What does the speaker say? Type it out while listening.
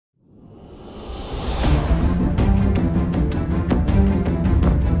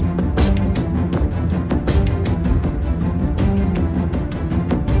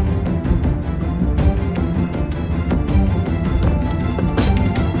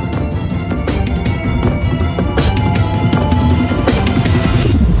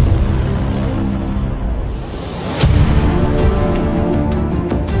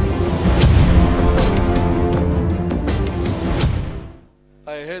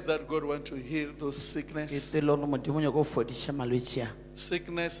heard that God wants to heal those sickness.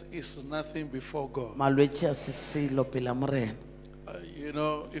 Sickness is nothing before God. You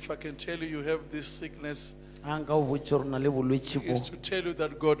know, if I can tell you you have this sickness, is to tell you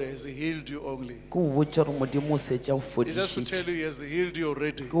that God has healed you only. It's just to tell you He has healed you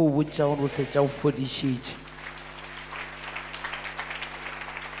already.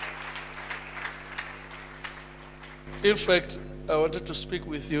 In fact, I wanted to speak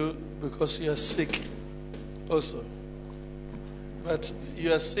with you because you are sick also. But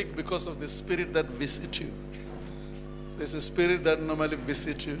you are sick because of the spirit that visits you. There's a spirit that normally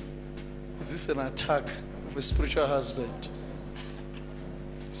visits you. This is an attack of a spiritual husband.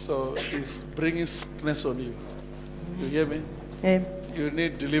 So it's bringing sickness on you. You hear me? Yeah. You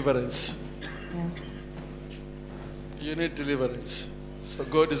need deliverance. Yeah. You need deliverance. So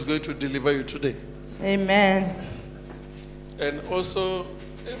God is going to deliver you today. Amen. And also,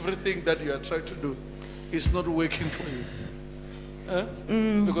 everything that you are trying to do is not working for you.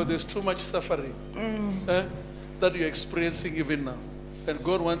 Because there's too much suffering that you're experiencing even now. And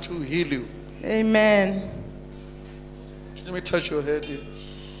God wants to heal you. Amen. Let me touch your head here.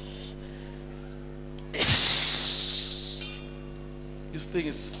 This thing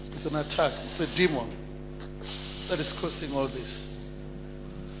is an attack. It's a demon that is causing all this.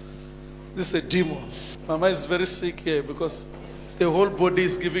 This is a demon. Mama is very sick here because the whole body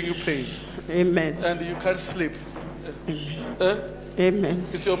is giving you pain. Amen. And you can't sleep. Amen.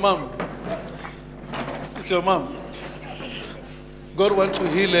 It's your mom. It's your mom. God wants to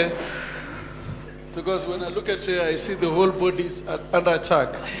heal her because when I look at her, I see the whole body is under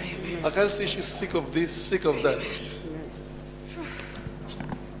attack. I can't see she's sick of this, sick of that.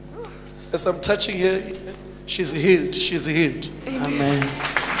 As I'm touching her, she's healed. She's healed. Amen.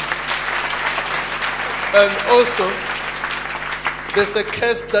 And also, there's a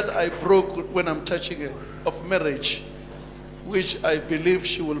curse that I broke when I'm touching her of marriage, which I believe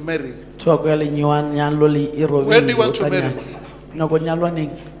she will marry. When do you want to marry?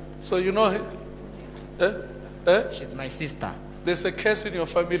 So you know her? She's my sister. There's a curse in your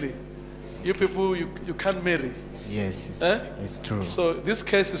family. You people, you can't marry. Yes, it's true. So this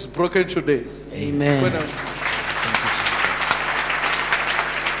curse is broken today. Amen. When Thank you, Jesus.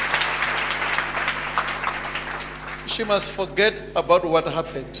 she must forget about what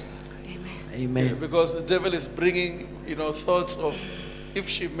happened. Amen. Because the devil is bringing, thoughts of if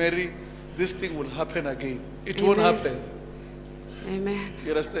she marry, this thing will happen again. It won't happen. Amen.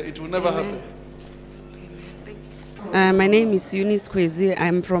 You understand? It will never happen. My name is Eunice Kwezi.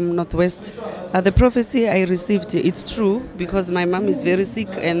 I'm from Northwest. The prophecy I received, it's true because my mom is very sick,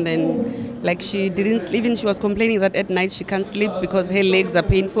 and then she didn't sleep. Even she was complaining that at night she can't sleep because her legs are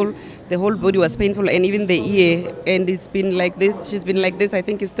painful. The whole body was painful, and even the ear. And it's been like this. She's been like this. I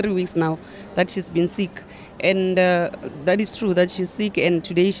think it's 3 weeks now that she's been sick. And that is true that she's sick, and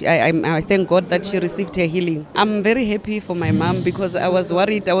today I thank God that she received her healing. I'm very happy for my mom because I was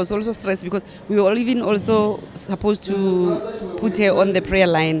worried. I was also stressed because we were even also supposed to put her on the prayer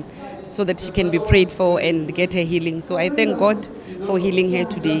line so that she can be prayed for and get her healing. So I thank God for healing her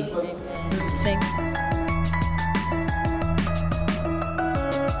today. Thanks.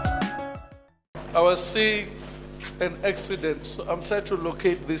 I was seeing an accident, so I'm trying to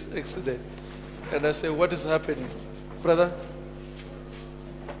locate this accident. And I say, what is happening? Brother?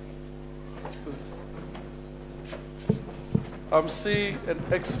 I'm seeing an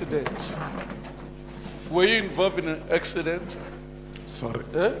accident. Were you involved in an accident? Sorry.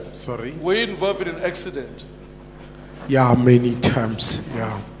 Sorry. Were you involved in an accident? Yeah, many times.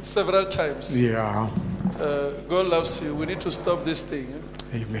 Yeah. Several times. Yeah. God loves you. We need to stop this thing.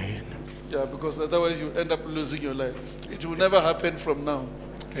 Amen. Yeah, because otherwise you end up losing your life. It will never happen from now.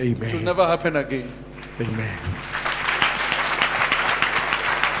 Amen. It will never happen again. Amen.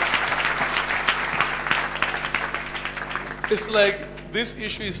 It's like this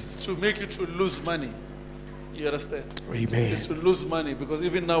issue is to make you to lose money. You understand? Amen. It's to lose money because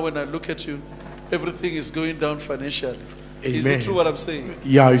even now when I look at you, everything is going down financially. Amen. Is it true what I'm saying?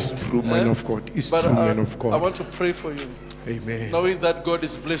 Yeah, it's true, man of God. It's But true, man of God. I want to pray for you. Amen. Knowing that God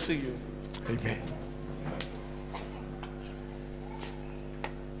is blessing you. Amen.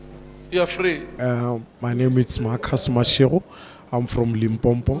 You are free. My name is Marcus Mashiro. I'm from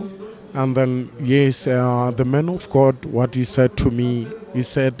Limpopo. And then, yes, the man of God, what he said to me, he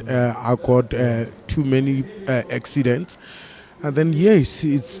said, I got too many accidents. And then, yes,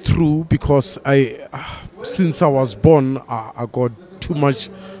 it's true because since I was born, I got too much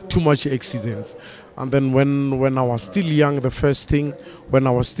accidents. And then when I was still young, the first thing, when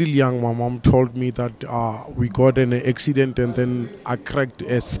I was still young, my mom told me that we got in an accident and then I cracked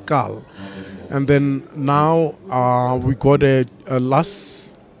a skull. And then now we got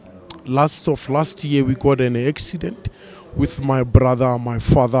last year we got an accident with my brother, my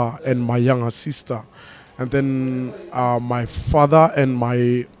father, and my younger sister. And then my father and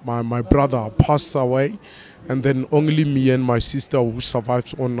my brother passed away, and then only me and my sister who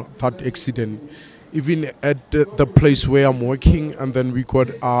survived on that accident. Even at the place where I'm working, and then we got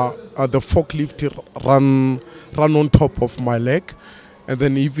the forklift run on top of my leg. And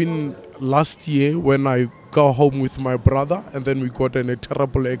then even last year when I go home with my brother, and then we got in a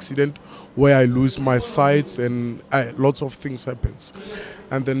terrible accident where I lose my sight and lots of things happens.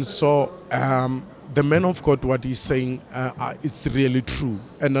 And then so the man of God, what he's saying, it's really true.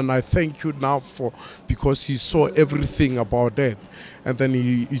 And then I thank you now because he saw everything about that. And then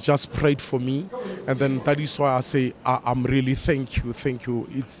he just prayed for me. And then that is why I say, I'm really thank you.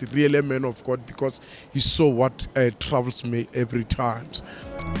 It's really a man of God because he saw what troubles me every time.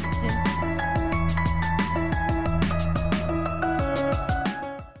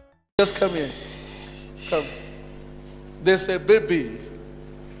 Just come here. Come. There's a baby.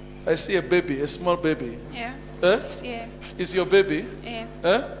 I see a baby, a small baby. Yeah. Yes. Is your baby? Yes.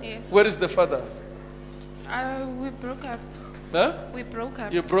 Yes. Where is the father? We broke up. We broke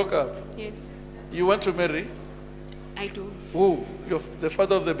up. You broke up? Yes. You want to marry? I do. Who? The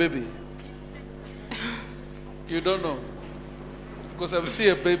father of the baby? You don't know? Because I see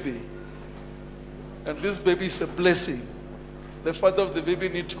a baby. And this baby is a blessing. The father of the baby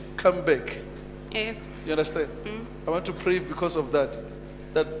needs to come back. Yes. You understand? I want to pray because of that.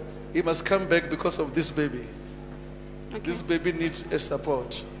 That he must come back because of this baby. Okay. This baby needs a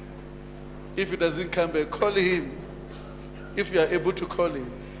support. If he doesn't come back, call him. If you are able to call him,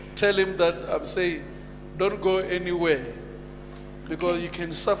 tell him that I'm saying, don't go anywhere. Because you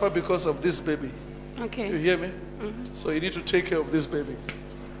can suffer because of this baby. Okay. You hear me? So you need to take care of this baby.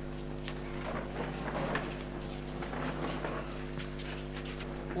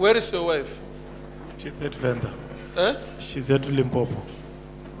 Where is your wife? She's at Venda. She's at Limpopo.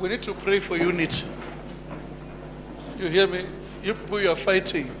 We need to pray for unity. You hear me? You people, you are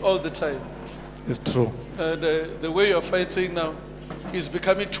fighting all the time. It's true. And the way you are fighting now is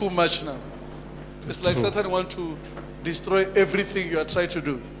becoming too much now. It's like true. Satan wants to destroy everything you are trying to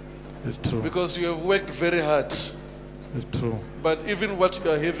do. It's true. Because you have worked very hard. It's true. But even what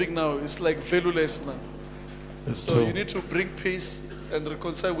you are having now is like valueless now. It's So true. you need to bring peace and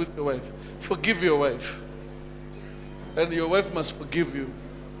reconcile with your wife. Forgive your wife. And your wife must forgive you.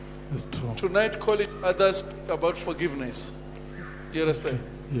 It's true. Tonight, call each other, speak about forgiveness. You understand?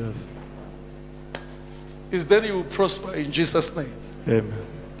 Yes. Is then you will prosper in Jesus' name. Amen.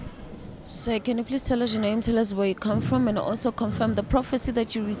 So can you please tell us your name, tell us where you come from, and also confirm the prophecy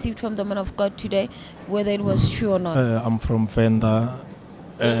that you received from the man of God today, whether it was true or not? I'm from Venda.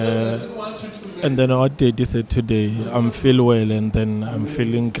 And then what they said today, I'm feel well and then I'm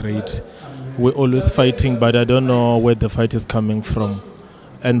feeling great. We're always fighting, but I don't know where the fight is coming from.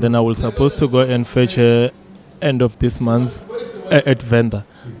 And then I was supposed to go and fetch end of this month at Venda.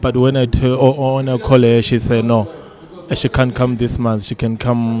 But when I call her, she said no, she can't come this month. She can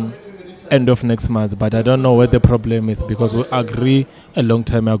come end of next month. But I don't know where the problem is because we agree a long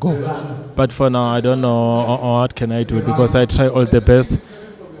time ago. But for now, I don't know what can I do because I try all the best,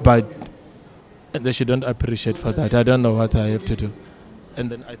 but she don't appreciate for that. I don't know what I have to do. And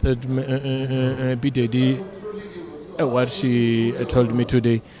then I thought, BDD, what she told me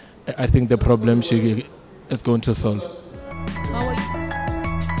today, I think the problem she is going to solve.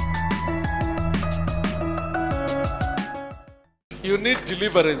 You need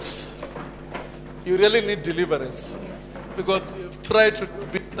deliverance. You really need deliverance. Yes. Because you've tried to do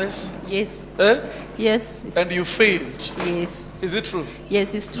business. Yes. Yes. And you failed. Yes. Is it true?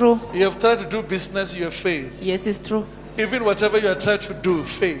 Yes, it's true. You have tried to do business, you have failed. Yes, it's true. Even whatever you are trying to do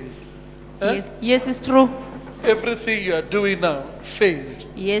failed. Yes. Yes, it's true. Everything you are doing now failed.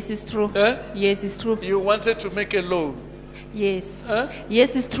 Yes, it's true. Yes, it's true. You wanted to make a loan. Yes.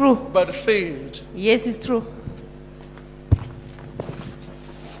 Yes, it's true. But failed. Yes, it's true.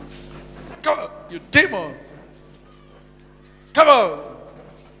 Come on, you demon. Come on.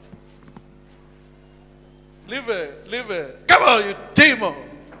 Leave it. Come on, you demon.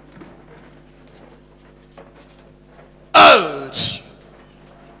 Out.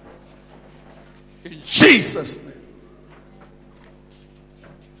 In Jesus' name.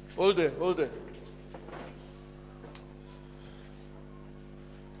 Hold it.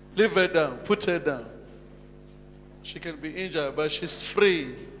 Leave her down. Put her down. She can be injured, but she's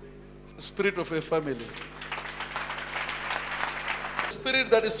free. Spirit of a family. The spirit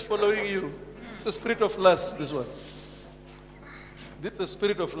that is following you. It's a spirit of lust, this one. This is a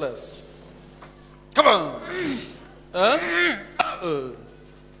spirit of lust. Come on. Huh?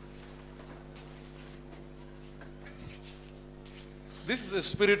 This is a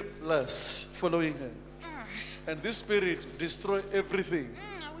spirit of lust following her. And this spirit destroys everything.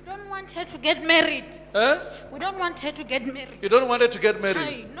 We don't want her to get married. Huh? We don't want her to get married. You don't want her to get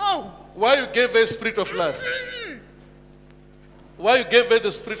married? No. Why you gave her a spirit of lust? Why you gave her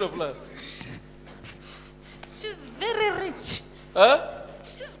the spirit of lust? She's very rich. Huh?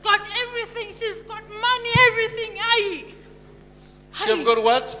 She's got everything. She's got money, everything. She have got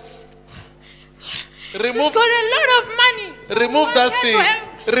what? Remove. She's got a lot of money. Remove that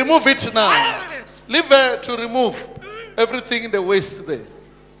thing. Remove it now. Leave her to remove everything in the waist there.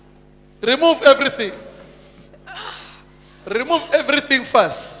 Remove everything. Remove everything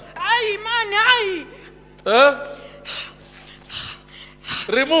fast. Huh?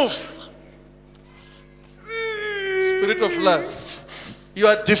 Remove. Spirit of lust. You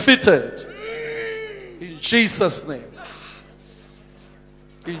are defeated. In Jesus' name.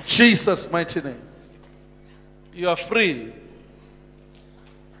 In Jesus' mighty name. You are free.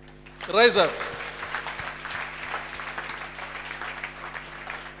 Rise up.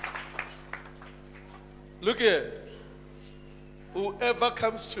 Look here. Whoever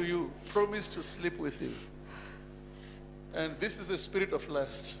comes to you, promise to sleep with you. And this is the spirit of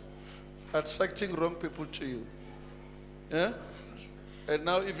lust, attracting wrong people to you. Yeah? And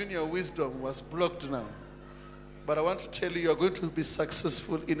now even your wisdom was blocked now. But I want to tell you, you are going to be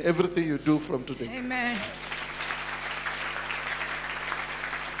successful in everything you do from today. Amen.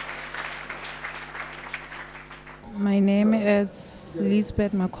 My name is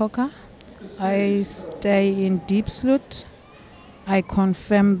Lisbeth Makoka. I stay in Deep Sloot. I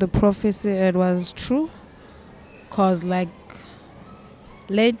confirm the prophecy, it was true. Because like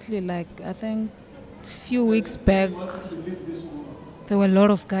lately, like I think a few weeks back, there were a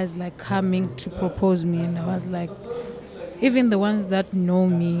lot of guys like coming to propose me, and I was like, even the ones that know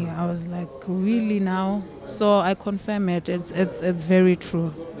me, I was like, really now? So I confirm it, it's very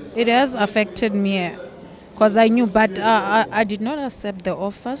true. It has affected me. Because I knew, but I did not accept the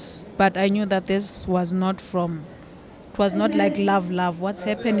offers, but I knew that this was not from, it was not like love, what's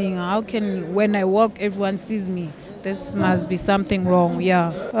happening? How can, when I walk, everyone sees me? This must be something wrong,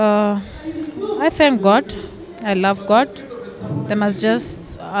 yeah. I thank God, I love God. They must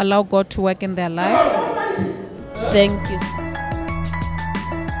just allow God to work in their life. Thank you.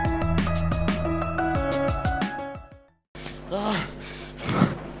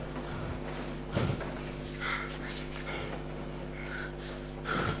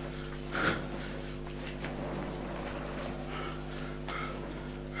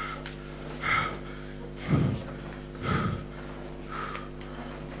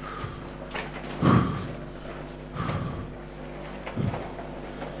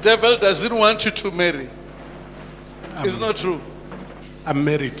 Devil doesn't want you to marry. It's not true. I'm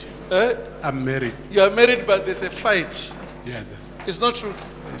married. Eh? I'm married. You are married, but there's a fight. Yeah. It's not true.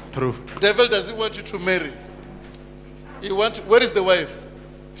 It's true. Devil doesn't want you to marry. You want. Where is the wife?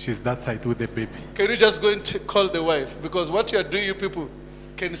 She's that side with the baby. Can you just go and call the wife? Because what you are doing, you people,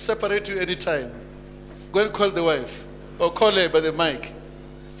 can separate you anytime. Go and call the wife. Or call her by the mic.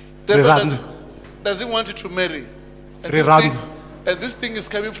 Devil doesn't want you to marry. And this thing is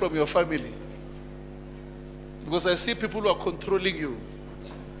coming from your family. Because I see people who are controlling you.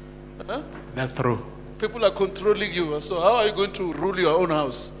 Huh? That's true. People are controlling you. So how are you going to rule your own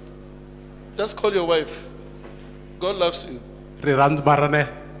house? Just call your wife. God loves you.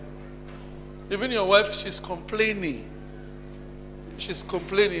 Even your wife, she's complaining. She's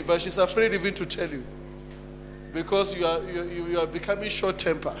complaining, but she's afraid even to tell you. Because you are becoming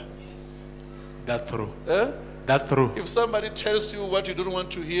short-tempered. That's true. Eh? That's true. If somebody tells you what you don't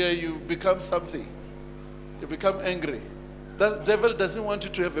want to hear, you become something. You become angry. The devil doesn't want you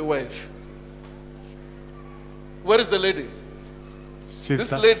to have a wife. Where is the lady?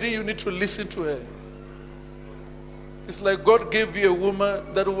 This lady, you need to listen to her. It's like God gave you a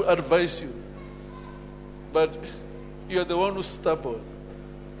woman that will advise you. But you're the one who's stubborn.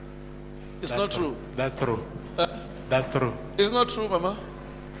 It's not true. That's true. That's true. It's not true, Mama.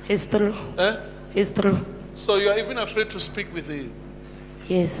 It's true. It's true. So you are even afraid to speak with him?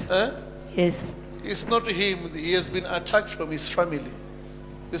 Yes. Yes. It's not him. He has been attacked from his family,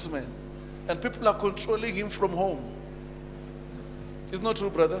 this man. And people are controlling him from home. It's not true,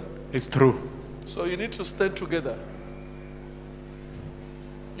 brother? It's true. So you need to stand together.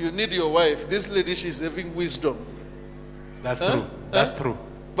 You need your wife. This lady, she's having wisdom. That's true. That's true.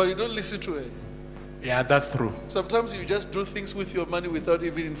 But you don't listen to her. Yeah, that's true. Sometimes you just do things with your money without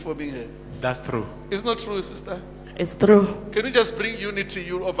even informing her. That's true. It's not true, sister? It's true. Can you just bring unity?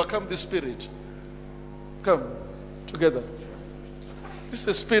 You'll overcome the spirit. Come together. This is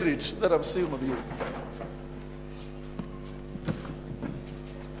the spirit that I'm seeing on you.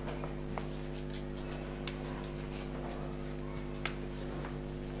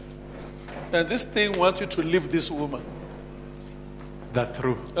 And this thing wants you to leave this woman. That's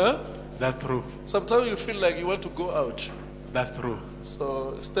true. Huh? That's true. Sometimes you feel like you want to go out. That's true.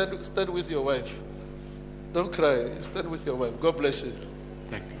 So stand with your wife. Don't cry. Stand with your wife. God bless you.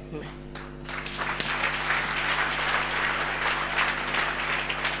 Thank you.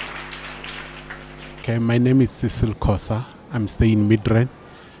 Okay, my name is Cecil Kosa. I'm staying in Midrand.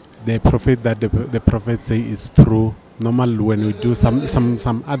 The prophet that the prophet say is true. Normally when we do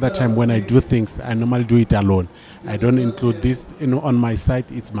some other time when I do things, I normally do it alone. I don't include this. You know, on my side,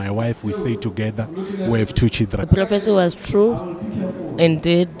 it's my wife. We stay together. We have 2 children. The prophecy was true.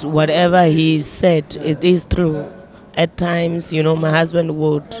 Indeed, whatever he said, it is true. At times, you know, my husband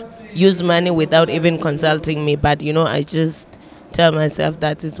would use money without even consulting me, but you know, I just tell myself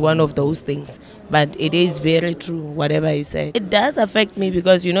that it's one of those things. But it is very true, whatever he said. It does affect me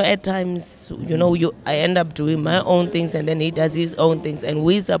because, you know, at times, you know, I end up doing my own things and then he does his own things. And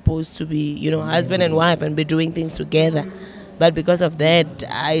we're supposed to be, you know, husband and wife and be doing things together. But because of that,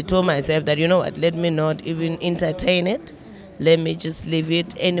 I told myself that, you know what, let me not even entertain it. Let me just leave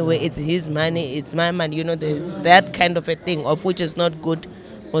it. Anyway, it's his money, it's my money. You know, there's that kind of a thing, of which is not good,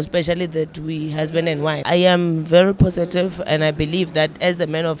 especially that we husband and wife. I am very positive and I believe that as the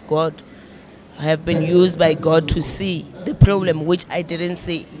man of God, I have been used by God to see the problem which I didn't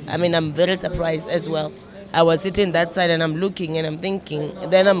see. I mean, I'm very surprised as well. I was sitting that side and I'm looking and I'm thinking,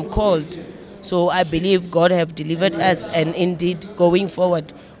 and then I'm called. So I believe God have delivered us, and indeed going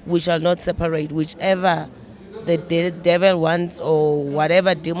forward we shall not separate. Whichever the devil wants or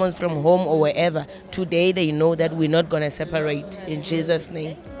whatever demons from home or wherever, today they know that we're not going to separate, in Jesus'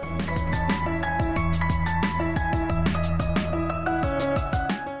 name.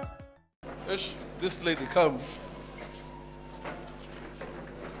 This lady, come.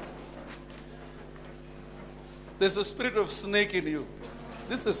 There's a spirit of snake in you.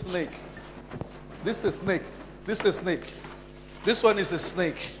 This is a snake. This is a snake. This is a snake. This one is a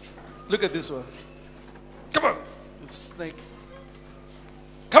snake. Look at this one. Come on, you snake.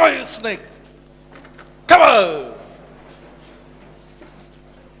 Come on, you snake. Come on.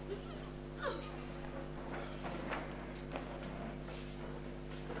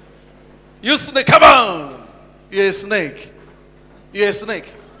 You snake, come on! You're a snake. You're a snake.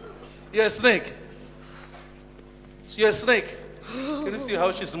 You're a snake. You're a snake. Can you see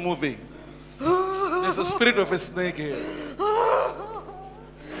how she's moving? There's a spirit of a snake here.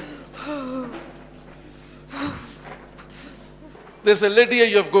 There's a lady here,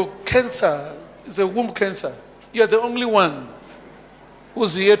 you have got cancer. It's a womb cancer. You're the only one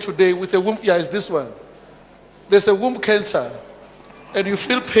who's here today with a womb. Yeah, it's this one. There's a womb cancer. And you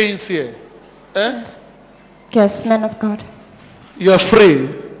feel pains here. Eh? Yes, man of God. You are free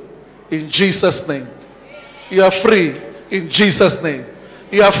in Jesus' name. You are free in Jesus' name.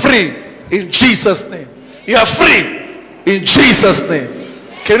 You are free in Jesus' name. You are free in Jesus' name.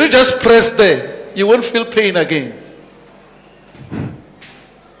 Can you just press there? You won't feel pain again.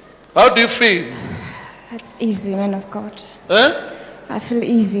 How do you feel? It's easy, man of God. Eh? I feel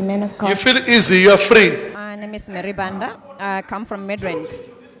easy, man of God. You feel easy, you are free. My name is Mary Banda. I come from Midrand.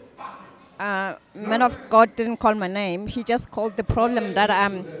 Man of God didn't call my name. He just called the problem that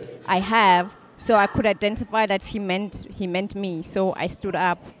I have, so I could identify that he meant me. So I stood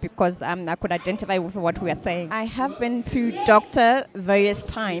up because I could identify with what we are saying. I have been to doctor various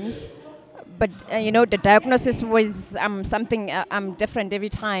times, but you know, the diagnosis was something different every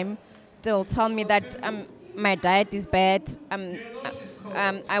time. They'll tell me that my diet is bad.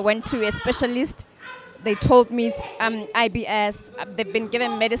 I went to a specialist. They told me it's IBS. They've been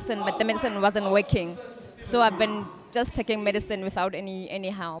given medicine, but the medicine wasn't working. So I've been just taking medicine without any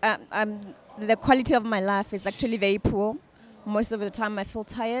help. The quality of my life is actually very poor. Most of the time I feel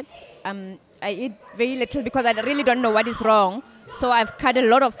tired. I eat very little because I really don't know what is wrong. So I've cut a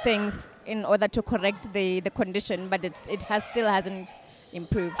lot of things in order to correct the condition, but it still hasn't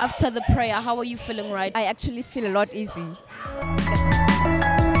improved. After the prayer, how are you feeling right? I actually feel a lot easy.